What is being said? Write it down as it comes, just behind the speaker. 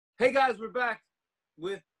Hey guys, we're back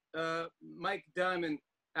with Mike Diamond,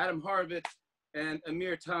 Adam Horowitz, and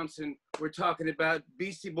Amir Thompson. We're talking about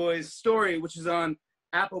Beastie Boys' Story, which is on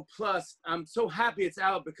Apple Plus. I'm so happy it's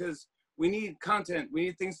out because we need content. We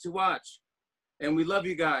need things to watch. And we love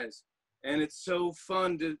you guys. And it's so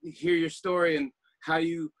fun to hear your story and how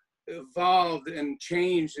you evolved and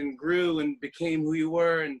changed and grew and became who you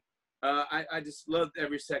were. And I just loved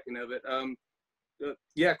every second of it.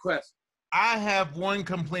 Yeah, Quest. I have one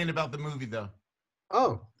complaint about the movie, though.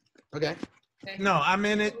 Oh, okay. No, I'm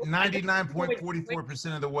in it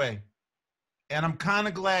 99.44% of the way. And I'm kind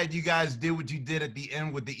of glad you guys did what you did at the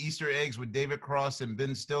end with the Easter eggs with David Cross and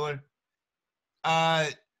Ben Stiller.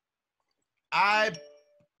 I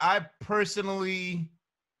personally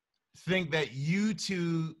think that you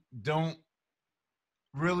two don't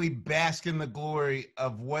really bask in the glory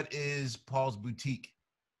of what is Paul's Boutique.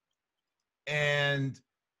 And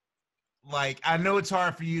like, I know it's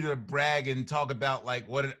hard for you to brag and talk about like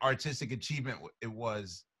what an artistic achievement it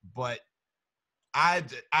was, but I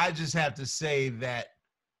just have to say that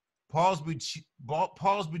Paul's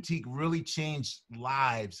Boutique really changed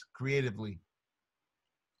lives creatively.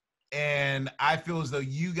 And I feel as though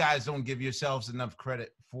you guys don't give yourselves enough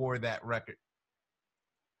credit for that record.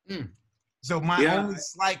 So my only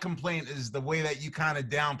slight complaint is the way that you kind of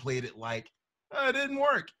downplayed it, like, oh, it didn't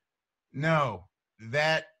work. No,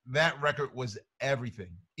 that record was everything.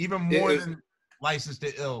 Even more than License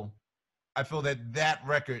to Ill. I feel that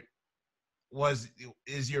record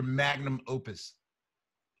is your magnum opus.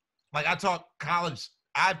 Like I've taught college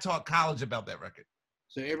about that record.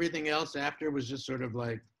 So everything else after was just sort of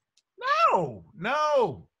like,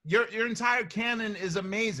 no. Your entire canon is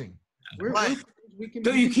amazing.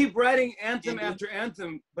 So you keep writing anthem after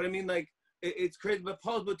anthem, but I mean, like, it's crazy. But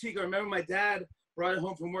Paul's Boutique, I remember my dad brought it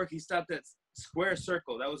home from work. He stopped at Square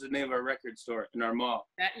Circle. That was the name of our record store in our mall.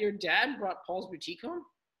 That your dad brought Paul's Boutique home?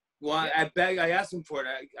 Well, I asked him for it.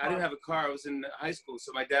 I didn't have a car. I was in high school.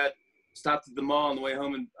 So my dad stopped at the mall on the way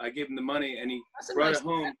home, and I gave him the money, and he brought it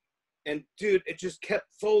home. And, dude, it just kept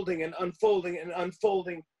folding and unfolding and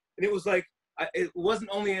unfolding. And it was like, it wasn't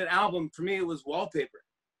only an album. For me, it was wallpaper.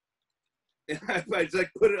 And I just,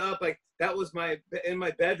 like, put it up. Like, that was in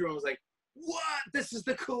my bedroom. I was like, what? This is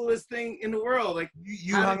the coolest thing in the world. Like,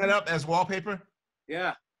 you hung it up as wallpaper?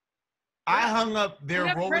 Yeah. I hung up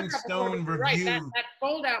their Rolling Stone review. Right, that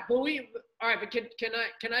fold out. But all right, but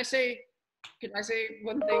can I say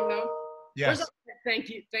one thing though? Yes. First, thank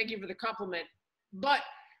you for the compliment. But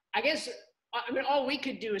I guess all we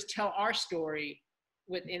could do is tell our story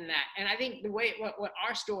within that. And I think the way what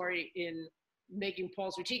our story in making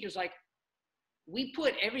Paul's Boutique is like, we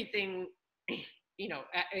put everything,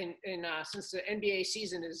 since the NBA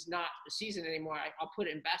season is not a season anymore, I'll put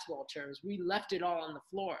it in basketball terms. We left it all on the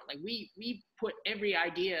floor. Like we put every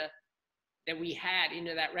idea that we had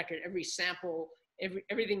into that record, every sample,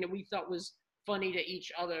 everything that we thought was funny to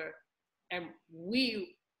each other. And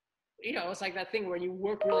we, it's like that thing where you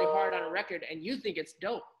work really hard on a record and you think it's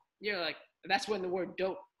dope. You're like, that's when the word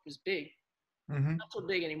dope was big. Mm-hmm. Not so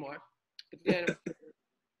big anymore. But then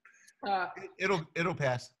it'll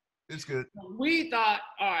pass. It's good. We thought,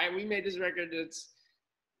 all right, we made this record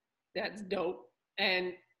that's dope,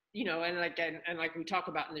 and and like we talk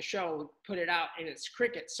about in the show, put it out, and it's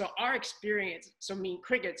crickets. So our experience,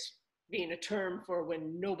 crickets being a term for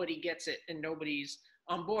when nobody gets it and nobody's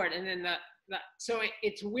on board, and then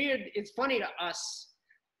it's weird. It's funny to us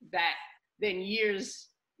that then years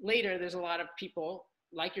later, there's a lot of people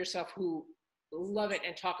like yourself who love it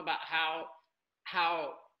and talk about how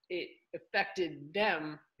it affected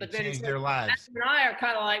them, but then changed their lives. Adam and I are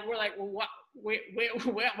kind of like, we're like, well,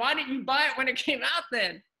 why didn't you buy it when it came out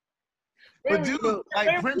then? But dude,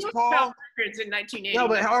 like Prince Paul records in 1980. No,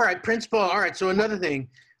 but all right, Prince Paul. All right, so another thing,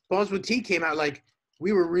 Paul's Boutique came out, like,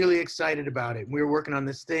 we were really excited about it. We were working on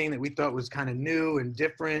this thing that we thought was kind of new and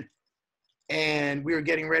different, and we were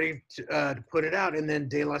getting ready to put it out, and then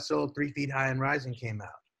De La Soul, 3 Feet High and Rising came out,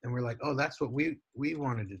 and we're like, oh, that's what we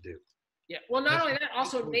wanted to do. Yeah, well, not only that,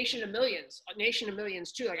 also Nation of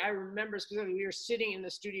Millions too. Like I remember specifically, we were sitting in the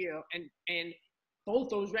studio, and both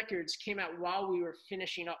those records came out while we were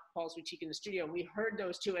finishing up Paul's Boutique in the studio. And we heard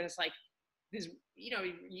those two, and it's like this,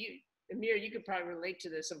 Amir, you could probably relate to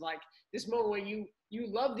this, of like this moment where you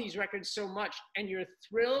love these records so much, and you're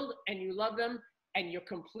thrilled, and you love them, and you're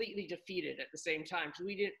completely defeated at the same time. Because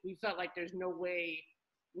we felt like there's no way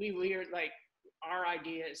we were like, our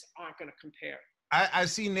ideas aren't going to compare. I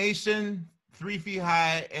see Nation, 3 Feet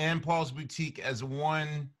High, and Paul's Boutique as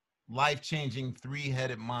one life-changing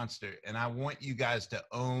three-headed monster. And I want you guys to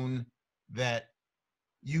own that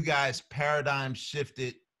you guys paradigm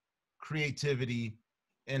shifted creativity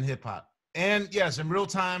in hip hop. And yes, in real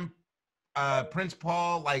time, Prince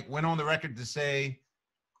Paul like went on the record to say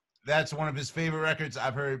that's one of his favorite records.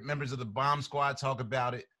 I've heard members of the Bomb Squad talk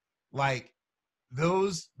about it. Like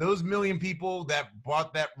those million people that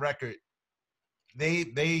bought that record,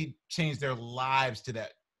 they changed their lives to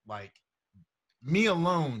that. Like me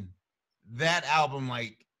alone, that album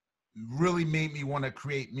like really made me want to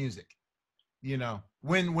create music. You know,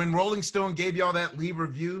 when Rolling Stone gave y'all that leave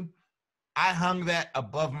review, I hung that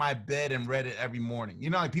above my bed and read it every morning. You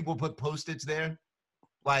know, like people put Post-its there.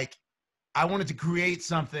 Like I wanted to create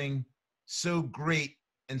something so great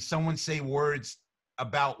and someone say words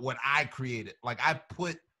about what I created. Like I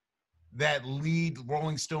put that lead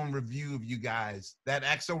Rolling Stone review of you guys, that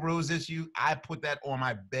Axl Rose issue, I put that on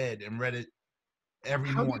my bed and read it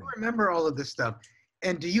every morning. How do you remember all of this stuff?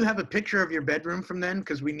 And do you have a picture of your bedroom from then?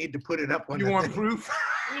 Because we need to put it up on. You want proof?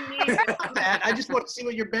 I just want to see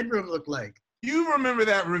what your bedroom looked like. You remember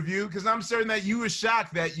that review? Because I'm certain that you were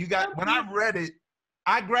shocked that you got, when I read it,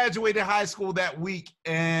 I graduated high school that week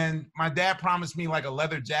and my dad promised me like a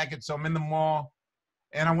leather jacket. So I'm in the mall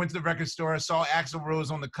and I went to the record store, saw Axl Rose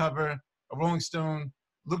on the cover, a Rolling Stone,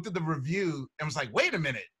 looked at the review and was like, wait a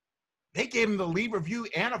minute. They gave him the lead review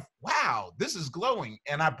and wow, this is glowing.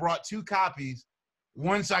 And I brought 2 copies,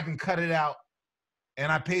 one so I can cut it out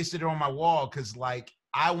and I pasted it on my wall because like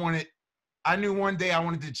I knew one day I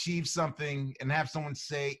wanted to achieve something and have someone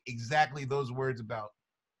say exactly those words about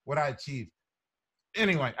what I achieved.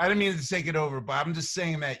 Anyway, I didn't mean to take it over, but I'm just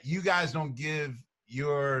saying that you guys don't give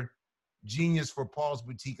your genius for Paul's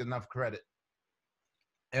Boutique enough credit.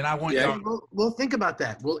 And I want y'all. We'll think about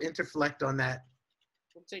that. We'll interflect on that.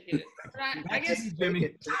 We'll take it. I guess.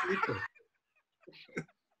 Jimmy.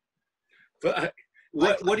 But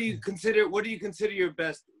what do you consider? What do you consider your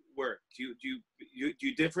best work? Do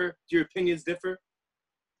you differ? Do your opinions differ?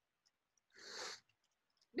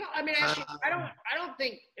 No, I mean, actually, I don't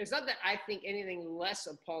think, it's not that I think anything less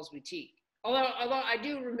of Paul's Boutique. Although I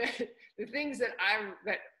do remember the things that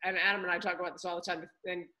and Adam and I talk about this all the time,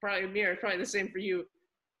 and probably Amir, probably the same for you.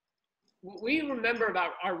 What we remember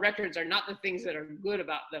about our records are not the things that are good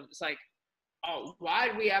about them. It's like, oh, why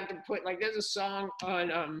do we have to put, like, there's a song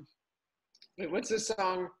on, what's this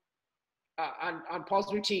song on Paul's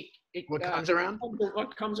Boutique? What Comes Around?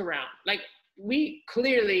 What Comes Around. Like, we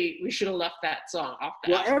should have left that song off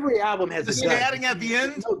the album. Every album has the scatting at the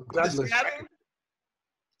end.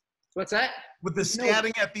 What's that? With the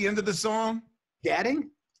scatting at the end of the song. Scatting?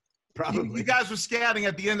 Probably. You guys were scatting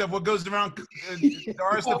at the end of What Goes Around. That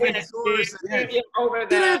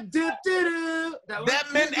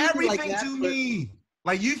meant everything to me.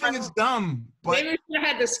 Like you think it's dumb, but maybe we should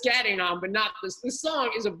have had the scatting on, but not this. This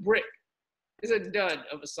song is a brick. It's a dud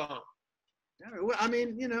of a song. Well, I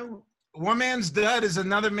mean, you know. One man's dud is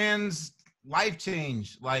another man's life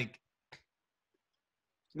change. Like,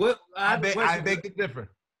 what? I beg to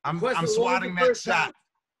differ. I'm swatting that shot.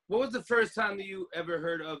 What was the first time that you ever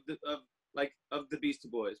heard of the Beastie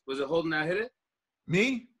Boys? Was it Holding Out Hit It?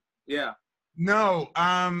 Me? Yeah. No.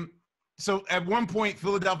 So at one point,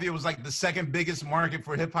 Philadelphia was like the second biggest market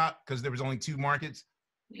for hip hop because there was only 2 markets.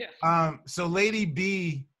 Yeah. So Lady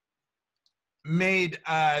B made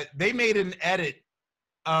an edit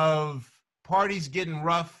of Parties Getting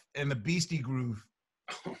Rough and the Beastie Groove.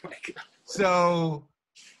 Oh my God. So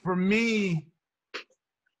for me,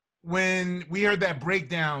 when we heard that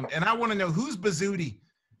breakdown, and I want to know who's Bazooty.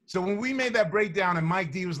 So when we made that breakdown and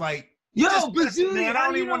Mike D was like, yo, Bazooty, man, I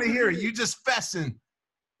don't even want to hear it. You just fessin'.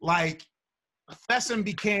 Like, fessin'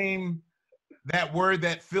 became that word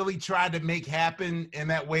that Philly tried to make happen in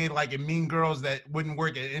that way, like in Mean Girls, that wouldn't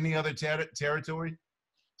work at any other territory.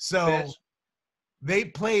 So they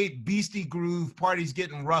played Beastie Groove, Parties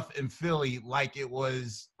Getting Rough in Philly like it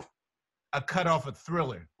was a cut off a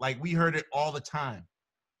Thriller. Like we heard it all the time.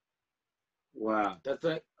 Wow, that's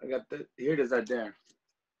it. I got that. Here it is right there.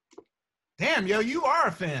 Damn, yo, you are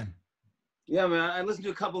a fan. Yeah, man. I listened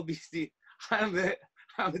to a couple of Beastie. I'm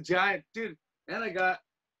a giant dude, and I got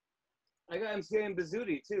MC and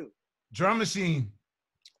Bazooty too. Drum Machine.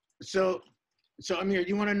 So Amir,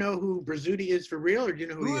 you want to know who Bazooty is for real, or do you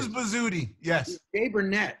know who is Bazooty? Yes. He's Jay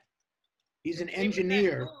Burnett. He's an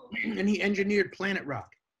engineer, and he engineered Planet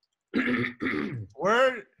Rock.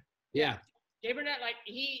 Word? Yeah. Jay Burnett, like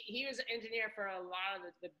he was an engineer for a lot of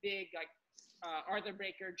the big like Arthur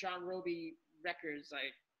Baker, John Roby records,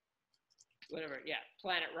 like whatever. Yeah,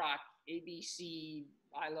 Planet Rock, ABC,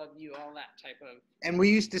 I Love You, all that type of. And we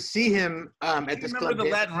used to see him at this club. Remember the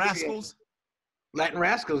Latin Rascals? Latin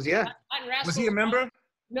Rascals, yeah. Latin Rascals. Was he a member?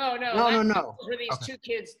 No. No. Were these 2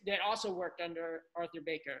 kids that also worked under Arthur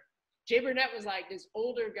Baker? Jay Burnett was like this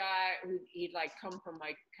older guy who he'd like come from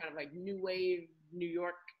like kind of like new wave New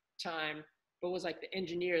York time, but was like the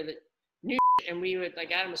engineer that knew. And we would,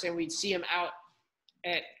 like Adam was saying, we'd see him out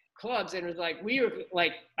at clubs, and it was like we were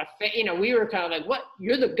like we were kind of like, what?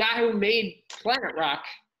 You're the guy who made Planet Rock.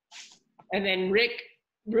 And then Rick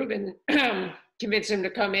Rubin convinced him to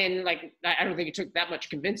come in. Like, I don't think it took that much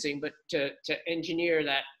convincing, but to engineer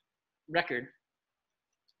that record.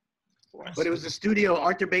 But it was a studio,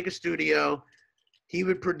 Arthur Baker studio. He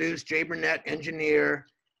would produce, Jay Burnett, engineer,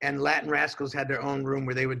 and Latin Rascals had their own room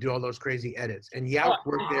where they would do all those crazy edits. And Yauch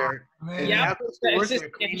worked there. And Yauch was working there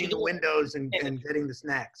cleaning the windows and getting the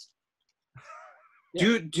snacks.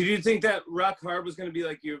 Yeah. Did you think that Rock Hard was going to be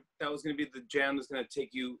like that was going to be the jam that's going to take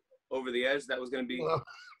you over the edge? That was going to be... Well,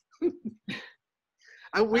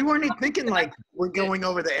 we weren't even thinking like we're going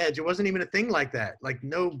over the edge. It wasn't even a thing like that. Like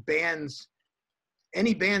no bands,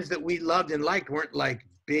 any bands that we loved and liked weren't like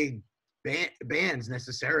big bands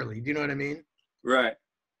necessarily. Do you know what I mean? Right.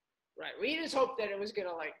 Right. We just hoped that it was going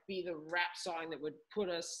to like be the rap song that would put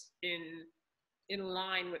us in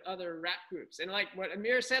line with other rap groups. And like what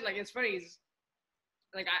Amir said, like it's funny, is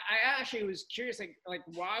like I actually was curious, like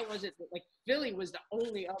why was it that like Philly was the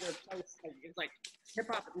only other place, like it's like hip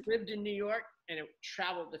hop lived in New York and it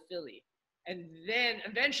traveled to Philly, and then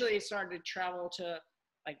eventually it started to travel to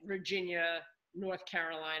like Virginia, North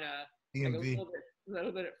Carolina, like a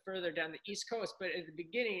little bit further down the East Coast. But at the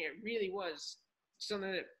beginning, it really was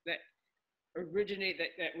something that originate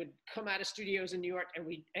that would come out of studios in New York, and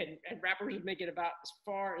rappers would make it about as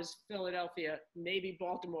far as Philadelphia, maybe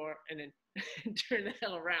Baltimore, and then turn the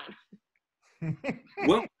hell around.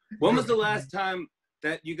 When was the last time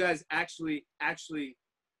that you guys actually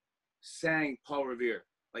sang Paul Revere?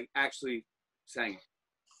 Like actually sang it?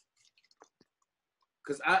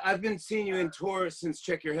 Because I've been seeing you in tour since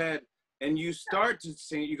Check Your Head, and you start to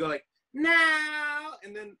sing it, you go like, now,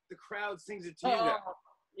 and then the crowd sings it to you guys.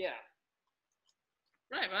 Yeah.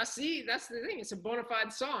 Right, well, see, that's the thing. It's a bona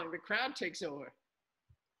fide song. The crowd takes over.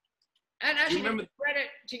 And actually,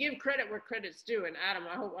 to give credit where credit's due, and Adam,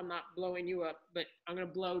 I hope I'm not blowing you up, but I'm going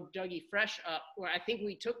to blow Dougie Fresh up, where I think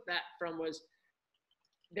we took that from was,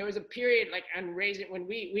 there was a period like on Raising, when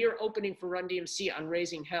we were opening for Run DMC on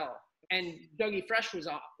Raising Hell, and Dougie Fresh was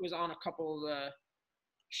on a couple of the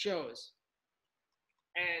shows.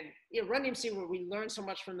 And Run DMC, where we learned so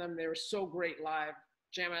much from them, they were so great live.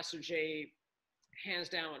 Jam Master Jay, hands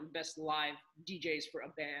down, best live DJs for a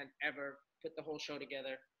band ever, put the whole show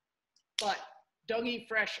together. But Dougie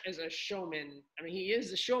Fresh as a showman, I mean, he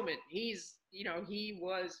is a showman. He's, he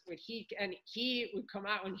would come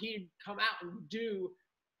out and do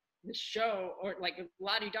the show, or like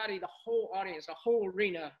la-di-da-di, the whole audience, the whole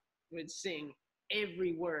arena would sing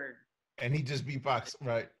every word. And he just beatbox,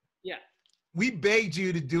 right? Yeah. We begged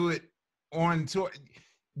you to do it on tour.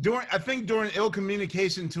 During Ill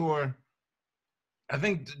Communication tour, I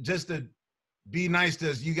think just to be nice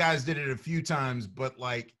to us, you guys did it a few times, but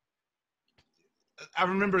like, I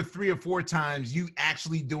remember 3 or 4 times you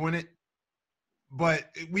actually doing it,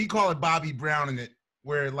 but we call it Bobby Browning it,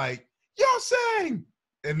 where like, y'all sing,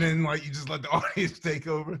 and then like you just let the audience take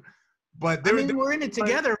over. But we're in it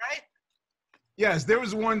together, right? Yes, there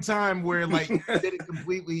was one time where like you did it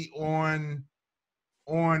completely on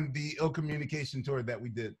the Ill Communication tour that we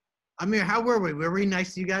did. Amir, how were we? Were we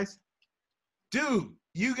nice to you guys? Dude,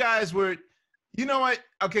 you guys were, you know what?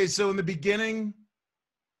 Okay, so in the beginning,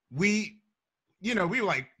 we were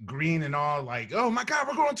like green and all, like, oh my God,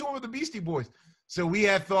 we're going on tour with the Beastie Boys. So we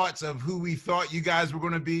had thoughts of who we thought you guys were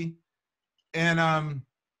going to be. And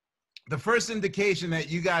the first indication that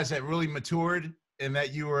you guys had really matured and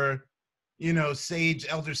that you were, sage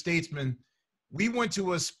elder statesman, we went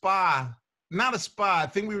to a spa, not a spa, I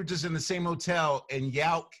think we were just in the same hotel, and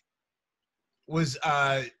Yauch was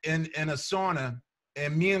in a sauna,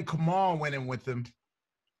 and me and Kamal went in with him.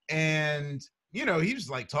 And, he was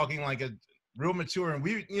like talking like a real mature, and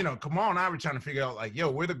we, Kamal and I were trying to figure out like, yo,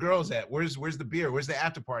 where the girls at? Where's the beer? Where's the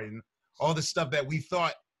after party? And all this stuff that we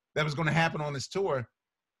thought that was going to happen on this tour.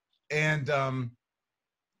 And,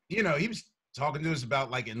 he was talking to us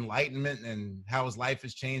about like enlightenment and how his life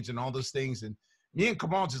has changed and all those things. And me and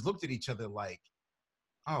Kamal just looked at each other like,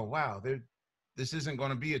 oh, wow, this isn't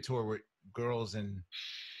going to be a tour with girls and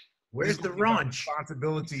where's the raunch?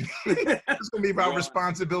 Responsibility. It's going to be about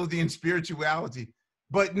responsibility and spirituality.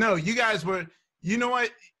 But no, you guys were, you know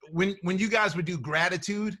what? When you guys would do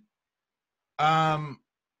Gratitude, you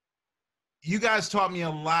guys taught me a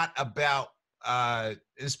lot about,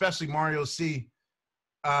 especially Mario C,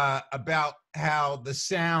 about how the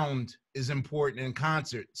sound is important in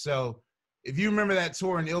concert. So if you remember that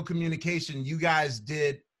tour in Ill Communication, you guys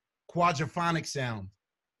did quadraphonic sound.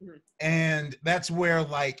 Mhm. And that's where,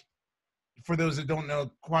 like, for those that don't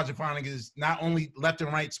know, quadraphonic is not only left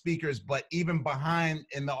and right speakers, but even behind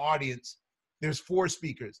in the audience, there's 4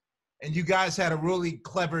 speakers. And you guys had a really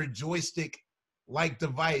clever joystick-like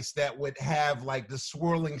device that would have like the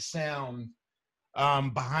swirling sound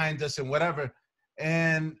behind us and whatever.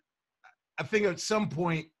 And I think at some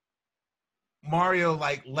point, Mario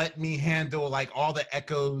like let me handle like all the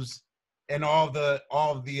echoes and all the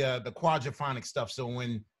quadraphonic stuff. So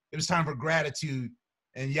when it was time for gratitude,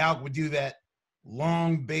 and Yauch would do that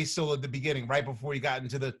long bass solo at the beginning, right before he got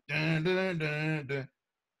into the dun, dun, dun, dun.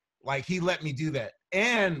 Like he let me do that.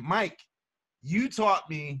 And Mike, you taught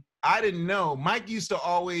me. I didn't know. Mike used to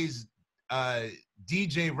always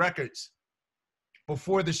DJ records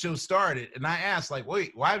before the show started, and I asked, like,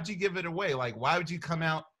 wait, why would you give it away? Like, why would you come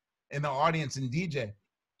out in the audience and DJ?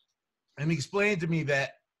 And he explained to me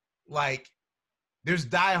that, like, there's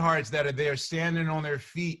diehards that are there standing on their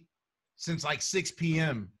feet since like 6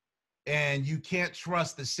 p.m. and you can't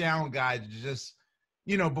trust the sound guy to just,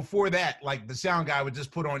 you know, before that, like the sound guy would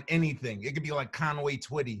just put on anything. It could be like Conway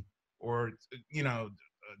Twitty or, you know,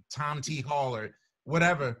 Tom T. Hall or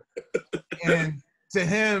whatever. And to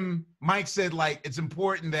him, Mike said, like, it's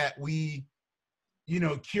important that we, you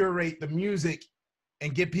know, curate the music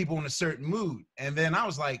and get people in a certain mood. And then I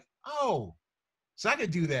was like, oh, so I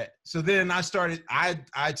could do that. So then I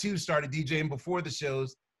too started DJing before the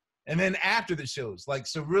shows and then after the shows. Like,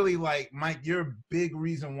 so really, like, Mike, you're a big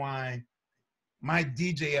reason why my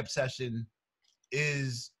DJ obsession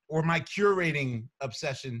is, or my curating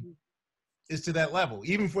obsession is to that level.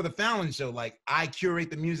 Even for the Fallon show, like, I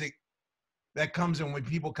curate the music that comes in when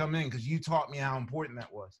people come in, because you taught me how important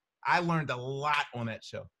that was. I learned a lot on that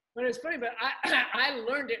show. But it's funny, but I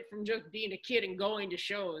learned it from just being a kid and going to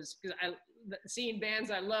shows, because seeing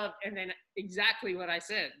bands I loved, and then exactly what I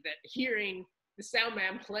said, that hearing the sound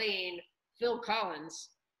man playing Phil Collins,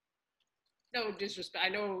 no disrespect, I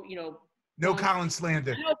know, you know. No Collins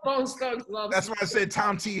slander. I know Bones Thugs love. That's why I said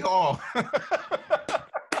Tom T. Hall.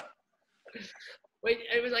 Wait,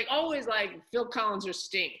 it was like always like Phil Collins or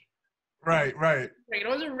Sting. Right. Like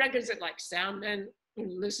those are records that like sound men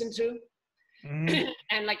listen to. Mm-hmm.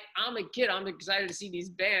 And like I'm a kid, I'm excited to see these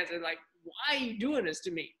bands, and like, why are you doing this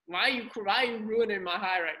to me? Why are you ruining my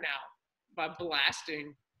high right now by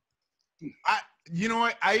blasting? You know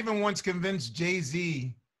what? I even once convinced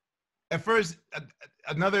Jay-Z. At first,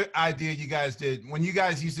 another idea you guys did, when you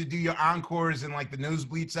guys used to do your encores in like the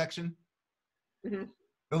nosebleed section. Mm-hmm.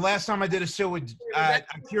 The last time I did a show with, I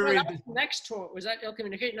curated. That was the next tour. Was that Ill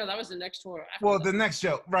Communication? No, that was the next tour. Well, the next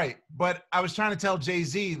show, right. But I was trying to tell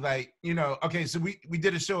Jay-Z, like, you know, okay, so we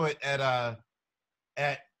did a show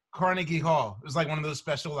at Carnegie Hall. It was like one of those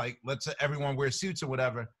special, like, let's everyone wear suits or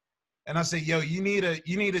whatever. And I said, yo, you need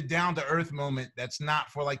a down-to-earth moment that's not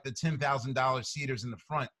for like the $10,000 seaters in the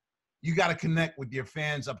front. You got to connect with your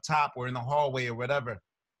fans up top or in the hallway or whatever.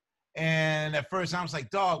 And at first I was like,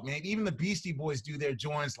 dog, man, even the Beastie Boys do their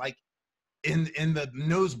joints like in the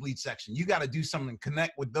nosebleed section. You got to do something,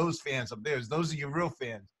 connect with those fans up there. Those are your real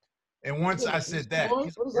fans. And once I said that, what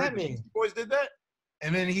does that mean? Beastie Boys did that.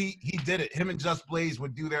 And then he did it. Him and Just Blaze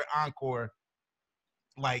would do their encore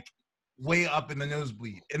like way up in the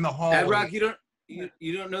nosebleed in the hallway. Adrock,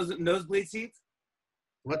 you don't know nosebleed seats?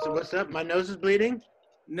 What's up? My nose is bleeding?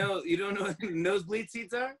 No, you don't know what nosebleed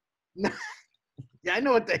seats are? Yeah, I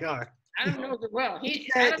know what they are. I don't know as well. He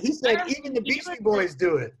said even the Beastie Boys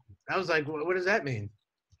do it. I was like, what does that mean?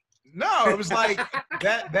 No, it was like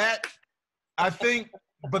that I think,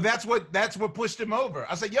 but that's what pushed him over.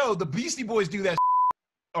 I said, yo, the Beastie Boys do that.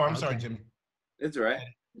 Oh, I'm sorry, Jimmy. It's all right.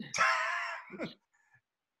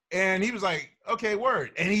 And he was like, okay,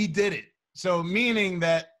 word. And he did it. So meaning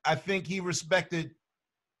that I think he respected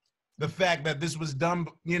the fact that this was done,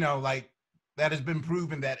 you know, like that has been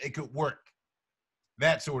proven that it could work.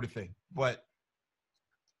 That sort of thing. But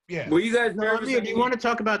yeah. Were you guys nervous? Do you want to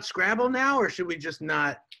talk about Scrabble now, or should we just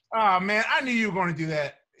not? Oh man, I knew you were going to do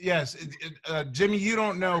that. Yes, Jimmy, you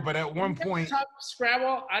don't know, but at one point, talk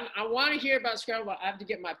Scrabble. I want to hear about Scrabble. But I have to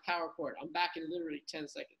get my power cord. I'm back in literally 10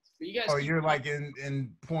 seconds. But you guys. Oh, you're like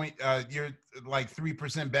in point. You're like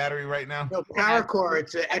 3% battery right now. No, power cord.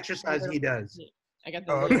 It's an exercise he does. I got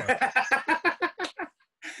the. Oh, okay.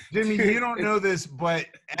 Jimmy, you don't know this, but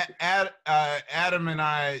Adam and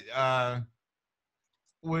I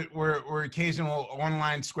were occasional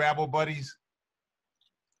online Scrabble buddies.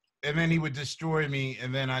 And then he would destroy me,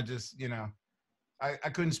 and then I just, you know, I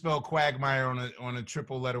couldn't spell quagmire on a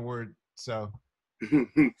triple letter word. So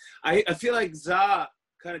I feel like Za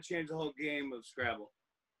kind of changed the whole game of Scrabble.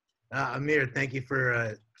 Amir, thank you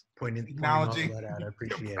for pointing all Acknowledging that out. I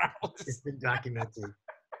appreciate it. prowess. It's been documented.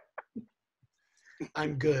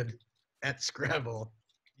 I'm good at Scrabble.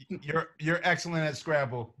 You're excellent at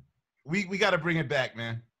Scrabble. We got to bring it back,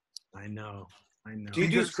 man. I know. Do you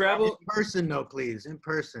do Scrabble? In person, though, please. In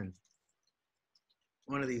person.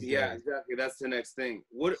 One of these days. Yeah, exactly. That's the next thing.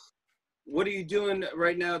 What are you doing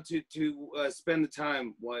right now to spend the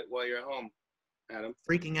time while you're at home, Adam?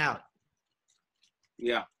 Freaking out.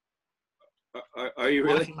 Yeah. Are you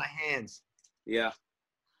really? Washing my hands. Yeah.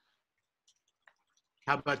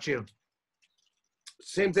 How about you?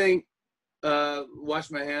 Same thing.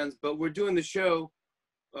 Wash my hands, but we're doing the show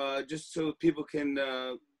just so people can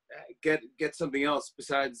get something else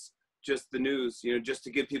besides just the news. You know, just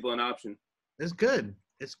to give people an option. It's good.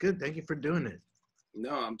 It's good. Thank you for doing it.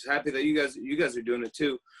 No, I'm happy that you guys are doing it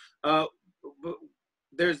too. But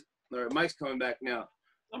there's all right, Mike's coming back now.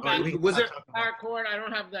 Okay. Was there Power cord? I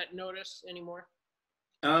don't have that notice anymore.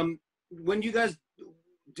 when you guys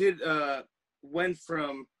did went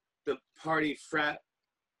from the party frat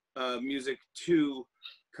music to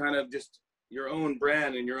kind of just your own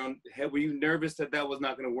brand and your own head, were you nervous that was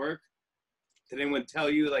not going to work? Did anyone tell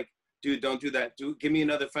you like, dude, don't do that? Give me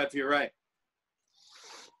another fight for your right?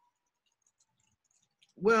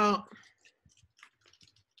 Well,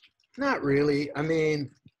 not really. I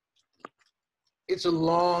mean, it's a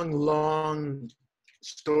long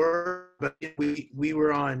story, but we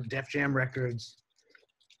were on Def Jam Records,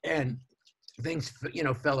 and things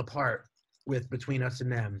fell apart between us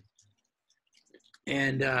and them.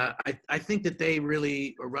 And I think that they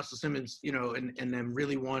really, or Russell Simmons, and them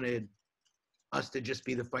really wanted us to just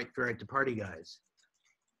be the Fight for Right to Party guys.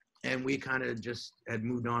 And we kind of just had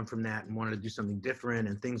moved on from that and wanted to do something different,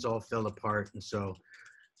 and things all fell apart. And so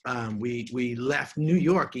we left New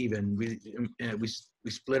York. Even we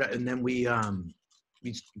split up, and then we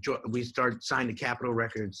started signed to Capitol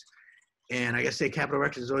Records. And I gotta say, Capitol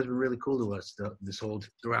Records has always been really cool to us.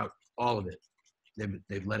 Throughout all of it,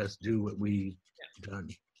 they've let us do what we done.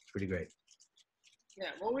 It's pretty great.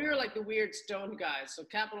 Yeah, well, we were like the weird stone guys. So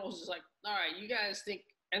Capitol was just like, all right, you guys think.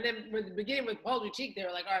 And then with the beginning with Paul Boutique, they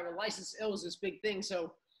were like, all right, well, License Ill is this big thing,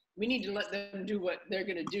 so we need to let them do what they're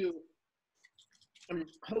gonna do. And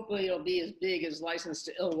hopefully it'll be as big as License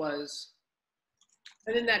to Ill was.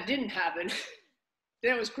 And then that didn't happen.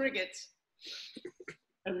 Then it was crickets.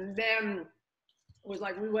 And then it was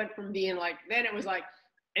like, we went from being like, then it was like,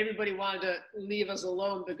 everybody wanted to leave us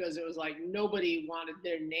alone because it was like, nobody wanted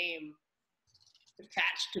their name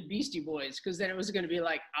attached to Beastie Boys, because then it was going to be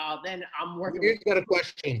like, oh, then I'm working. Here's got a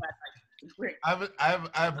question. I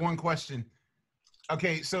have one question.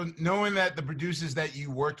 Okay, so knowing that the producers that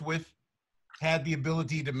you worked with had the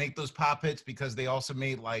ability to make those pop hits because they also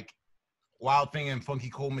made like Wild Thing and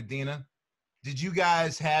Funky Cold Medina, did you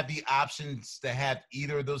guys have the options to have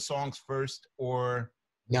either of those songs first, or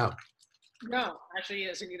no? No, actually,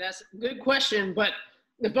 that's a good question. But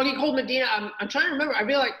the Funky Cold Medina, I'm trying to remember. I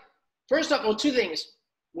feel like, first off, well, two things.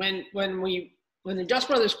 When the Dust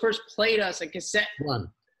Brothers first played us a cassette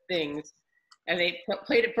things, and they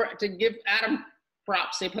played it to give Adam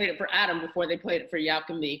props. They played it for Adam before they played it for Yauch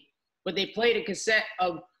and me. But they played a cassette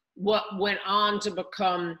of what went on to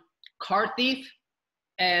become Car Thief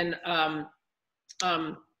and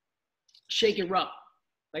Shake It Up.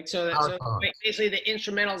 Like, so basically the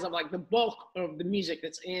instrumentals of like the bulk of the music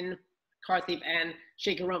that's in Car Thief and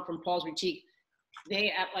Shake It Up from Paul's Boutique.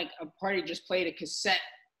 They at like a party just played a cassette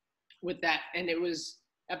with that, and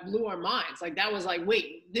that blew our minds. Like, that was like,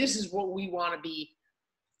 wait, this is what we want to be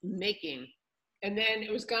making. And then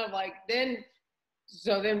it was kind of like, then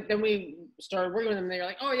we started working with them. They're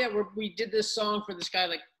like, oh yeah, we did this song for this guy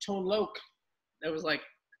like Tone Loc. That was like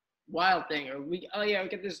Wild Thing, or we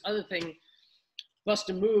get this other thing, Bust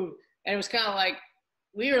a Move. And it was kind of like,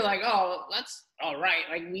 we were like, oh, that's all right.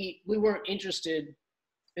 Like, we weren't interested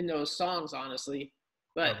in those songs, honestly,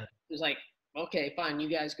 but it was like, okay, fine, you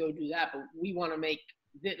guys go do that, but we want to make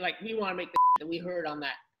the that we heard on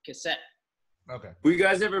that cassette. Okay. Were you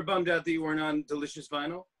guys ever bummed out that you weren't on Delicious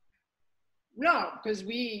Vinyl? No, because I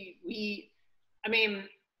mean,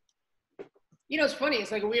 it's funny.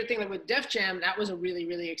 It's like a weird thing. Like with Def Jam, that was a really,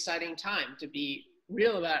 really exciting time, to be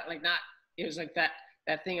real about it. Like, it was like that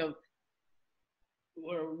thing of,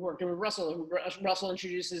 we're working with Russell. Russell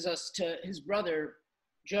introduces us to his brother,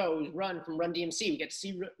 Joe, who's from Run DMC. We get to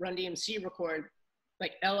see Run DMC record.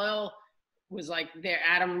 Like, LL was like there.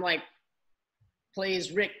 Adam like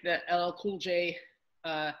plays Rick, the LL Cool J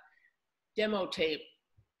demo tape.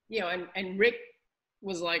 And Rick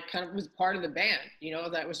was like was part of the band.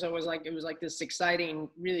 That was always like, it was like this exciting,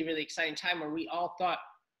 really, really exciting time where we all thought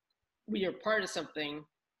we were part of something.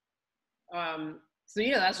 So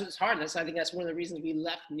yeah, that's what's hard. I think that's one of the reasons we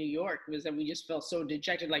left New York, was that we just felt so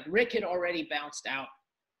dejected. Like Rick had already bounced out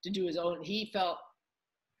to do his own. He felt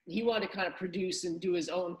he wanted to kind of produce and do his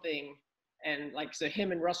own thing, and like so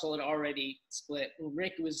him and Russell had already split, and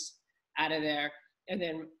Rick was out of there, and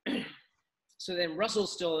then so then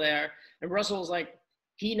Russell's still there, and Russell's like,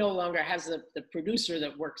 he no longer has the producer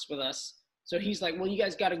that works with us, so he's like, well, you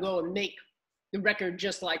guys got to go and make the record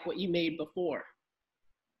just like what you made before.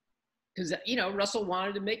 Because, you know, Russell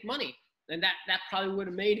wanted to make money, and that probably would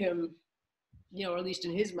have made him, you know, or at least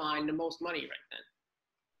in his mind, the most money right then.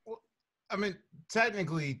 Well, I mean,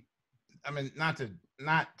 technically, I mean, not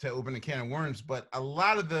to open a can of worms, but a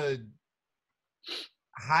lot of the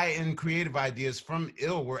high-end creative ideas from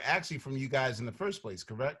Ill were actually from you guys in the first place,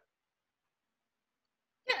 correct?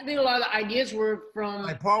 Yeah, I think a lot of the ideas were from...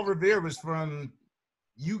 Like Paul Revere was from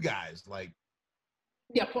you guys, like...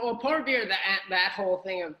 Yeah, Paul Revere, that whole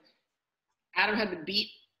thing of Adam had the beat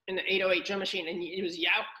in the 808 drum machine, and it was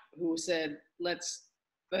Yauch who said, let's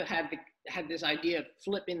had this idea of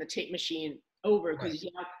flipping the tape machine over, because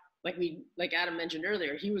Yauch, like Adam mentioned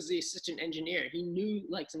earlier, he was the assistant engineer. He knew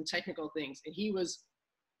like some technical things, and he was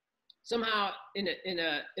somehow in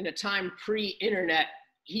a time pre-internet,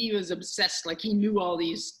 he was obsessed. Like he knew all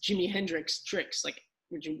these Jimi Hendrix tricks, like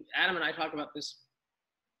which Adam and I talk about this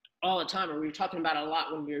all the time, or we were talking about it a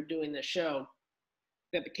lot when we were doing the show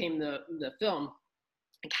that became the film.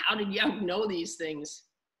 Like, how did Yauch know these things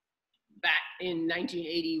back in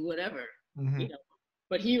 1980, whatever, you know?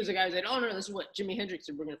 But he was the guy who said, oh no, this is what Jimi Hendrix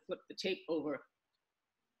said, we're gonna flip the tape over.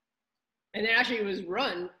 And then actually it was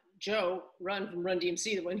Joe from Run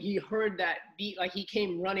DMC, that when he heard that beat, like he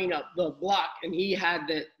came running up the block, and he had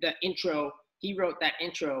the intro, he wrote that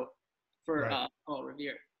intro for Paul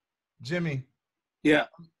Revere. Jimmy. Yeah.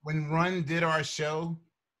 When Run did our show,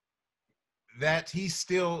 that he's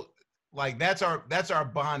still like, that's our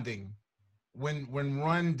bonding. When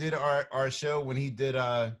Run did our show, when he did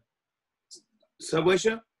Subway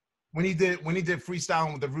Show, when he did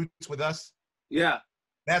freestyling with the Roots with us, yeah,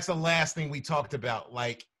 that's the last thing we talked about.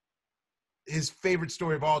 Like, his favorite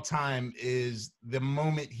story of all time is the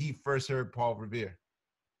moment he first heard Paul Revere.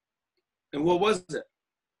 And what was it?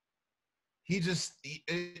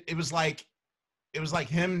 It was like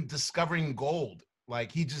him discovering gold.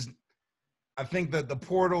 Like I think that the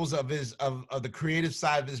portals of the creative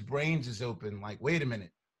side of his brain just open. Like, wait a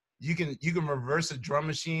minute, you can reverse a drum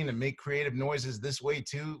machine and make creative noises this way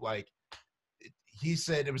too. Like, he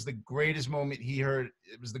said it was the greatest moment he heard.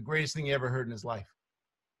 It was the greatest thing he ever heard in his life.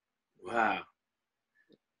 Wow.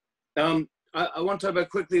 I want to talk about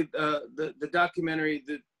quickly the documentary.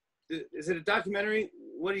 Is it a documentary?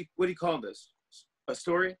 What do you call this? A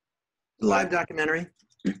story? Live documentary.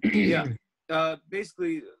 Yeah.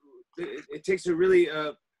 Basically, it takes a really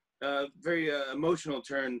very emotional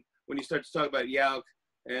turn when you start to talk about Yauch,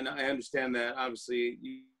 and I understand that. Obviously,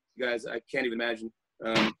 you guys, I can't even imagine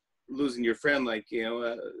losing your friend, like, you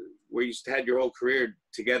know, where you had your whole career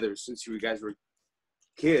together since you guys were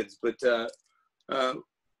kids. But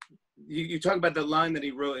you talk about the line that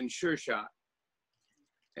he wrote in Sure Shot,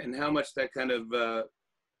 and how much that kind of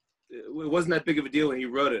it wasn't that big of a deal when he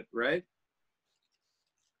wrote it, right?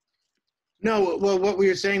 No, well, what we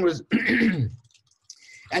were saying was,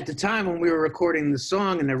 at the time when we were recording the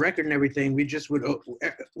song and the record and everything, we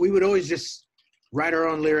would always just write our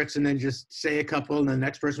own lyrics and then just say a couple, and the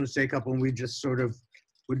next person would say a couple, and we just sort of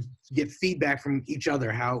would get feedback from each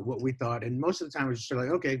other what we thought. And most of the time it was just like,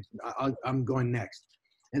 okay, I'm going next.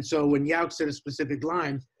 And so when Yauch said a specific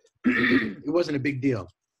line, it wasn't a big deal.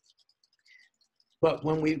 But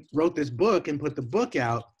when we wrote this book and put the book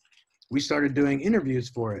out, we started doing interviews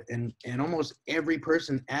for it, and almost every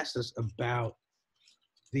person asked us about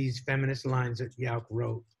these feminist lines that Yauch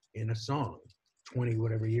wrote in a song 20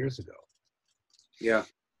 whatever years ago. Yeah.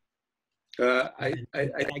 I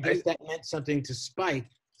guess that meant something to Spike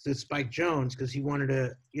Jones, because he wanted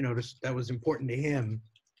to, you know, that was important to him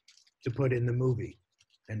to put in the movie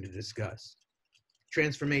and to discuss.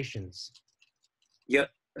 Transformations.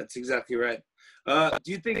 Yep, that's exactly right.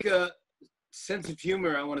 Do you think sense of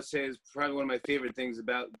humor, I want to say, is probably one of my favorite things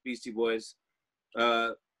about Beastie Boys.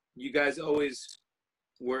 You guys always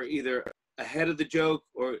were either ahead of the joke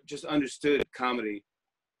or just understood comedy.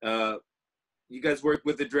 You guys worked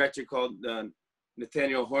with a director called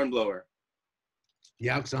Nathaniel Hornblower.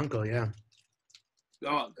 Yauch's uncle, yeah.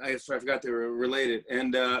 Oh, I forgot they were related.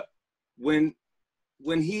 And when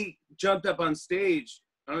he jumped up on stage,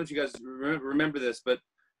 I don't know if you guys remember this, but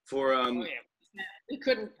for oh yeah, he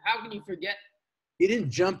couldn't. How can you forget? He didn't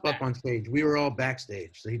jump up on stage. We were all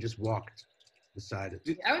backstage, so he just walked. beside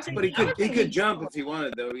it. I would say, But he could jump if he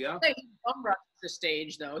wanted, though. Yeah. I think he bum rushed the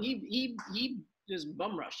stage, though. He just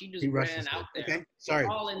bum rushed. He just ran out there. Okay, sorry.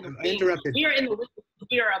 All in the I interrupted. We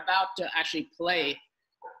are about to actually play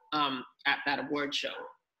at that award show.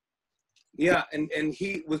 Yeah, and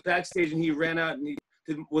he was backstage and he ran out and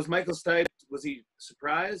was Michael Stipe, was he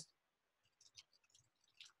surprised?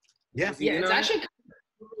 Yeah. Yeah, it's actually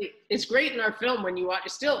it's great in our film when you watch.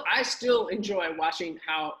 I still enjoy watching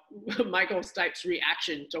how Michael Stipe's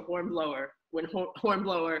reaction to Hornblower when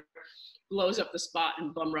Hornblower blows up the spot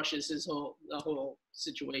and bum rushes the whole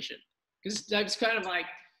situation. Because Stipe's kind of like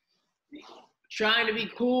trying to be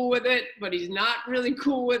cool with it, but he's not really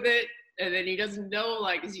cool with it. And then he doesn't know,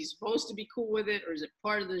 like, is he supposed to be cool with it, or is it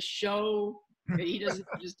part of the show? And he doesn't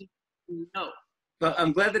just know. But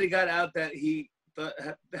I'm glad that he got out that he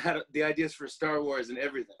had the ideas for Star Wars and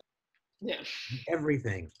everything. Yeah.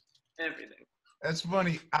 Everything. That's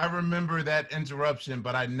funny. I remember that interruption,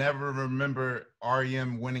 but I never remember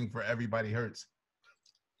REM winning for Everybody Hurts.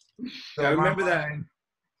 So I remember that.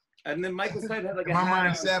 And then Michael Stipe had like a my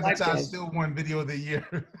mind, Sabotage still won Video of the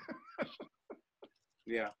Year.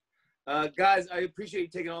 Yeah. Guys, I appreciate you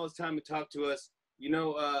taking all this time to talk to us. You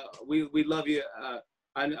know, we love you.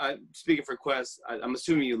 I'm speaking for Quest. I'm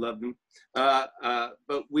assuming you love them.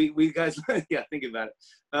 But we guys, yeah, think about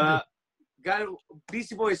it. Got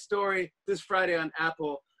Beastie Boys Story this Friday on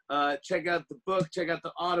Apple. Check out the book, check out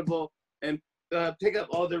the Audible, and pick up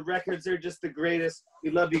all the records. They're just the greatest. We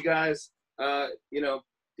love you guys. You know,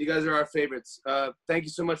 you guys are our favorites. Thank you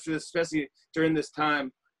so much for this, especially during this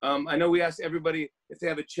time. I know we asked everybody if they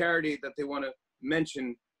have a charity that they want to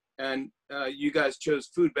mention, and you guys chose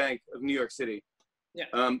Food Bank of New York City.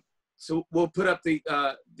 Yeah. So we'll put up the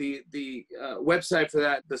website for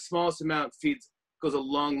that. The smallest amount goes a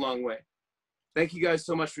long, long way. Thank you guys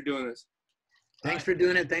so much for doing this. Thanks for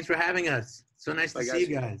doing it. Thanks for having us. So nice to see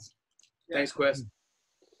you guys. Thanks, Quest.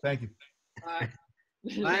 Thank you. Bye.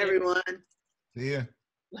 Bye, everyone. See ya.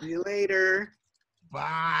 See you later.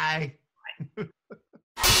 Bye. On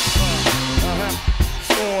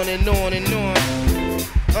and on and on.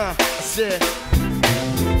 I said,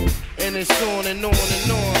 and it's on and on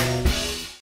and on.